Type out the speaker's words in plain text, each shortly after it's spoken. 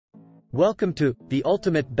Welcome to the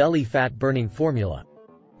ultimate belly fat burning formula.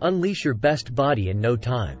 Unleash your best body in no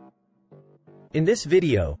time. In this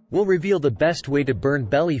video, we'll reveal the best way to burn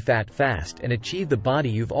belly fat fast and achieve the body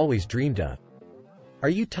you've always dreamed of. Are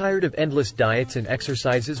you tired of endless diets and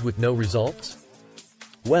exercises with no results?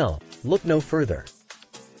 Well, look no further.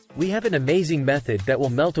 We have an amazing method that will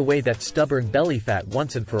melt away that stubborn belly fat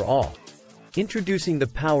once and for all. Introducing the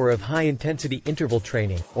power of high-intensity interval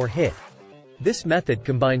training, or HIIT. This method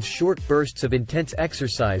combines short bursts of intense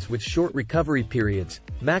exercise with short recovery periods,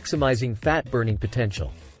 maximizing fat-burning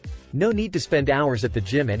potential. No need to spend hours at the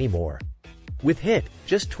gym anymore. With HIIT,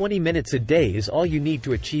 just 20 minutes a day is all you need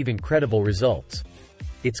to achieve incredible results.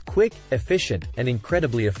 It's quick, efficient, and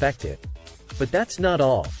incredibly effective. But that's not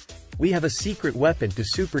all. We have a secret weapon to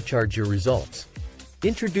supercharge your results.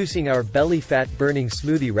 Introducing our belly fat burning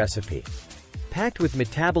smoothie recipe. Packed with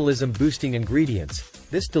metabolism-boosting ingredients,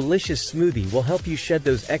 this delicious smoothie will help you shed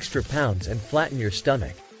those extra pounds and flatten your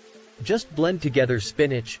stomach. Just blend together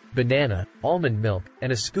spinach, banana, almond milk,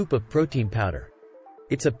 and a scoop of protein powder.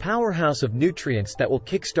 It's a powerhouse of nutrients that will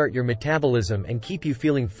kickstart your metabolism and keep you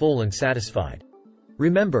feeling full and satisfied.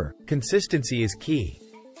 Remember, consistency is key.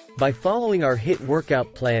 By following our HIIT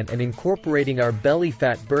workout plan and incorporating our belly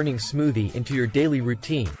fat burning smoothie into your daily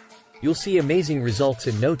routine, you'll see amazing results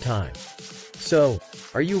in no time. So,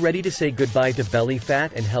 are you ready to say goodbye to belly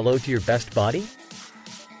fat and hello to your best body?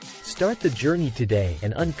 Start the journey today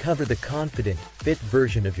and uncover the confident, fit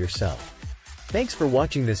version of yourself. Thanks for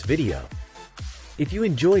watching this video. If you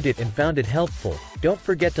enjoyed it and found it helpful, don't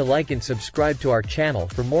forget to like and subscribe to our channel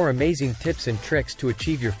for more amazing tips and tricks to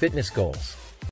achieve your fitness goals.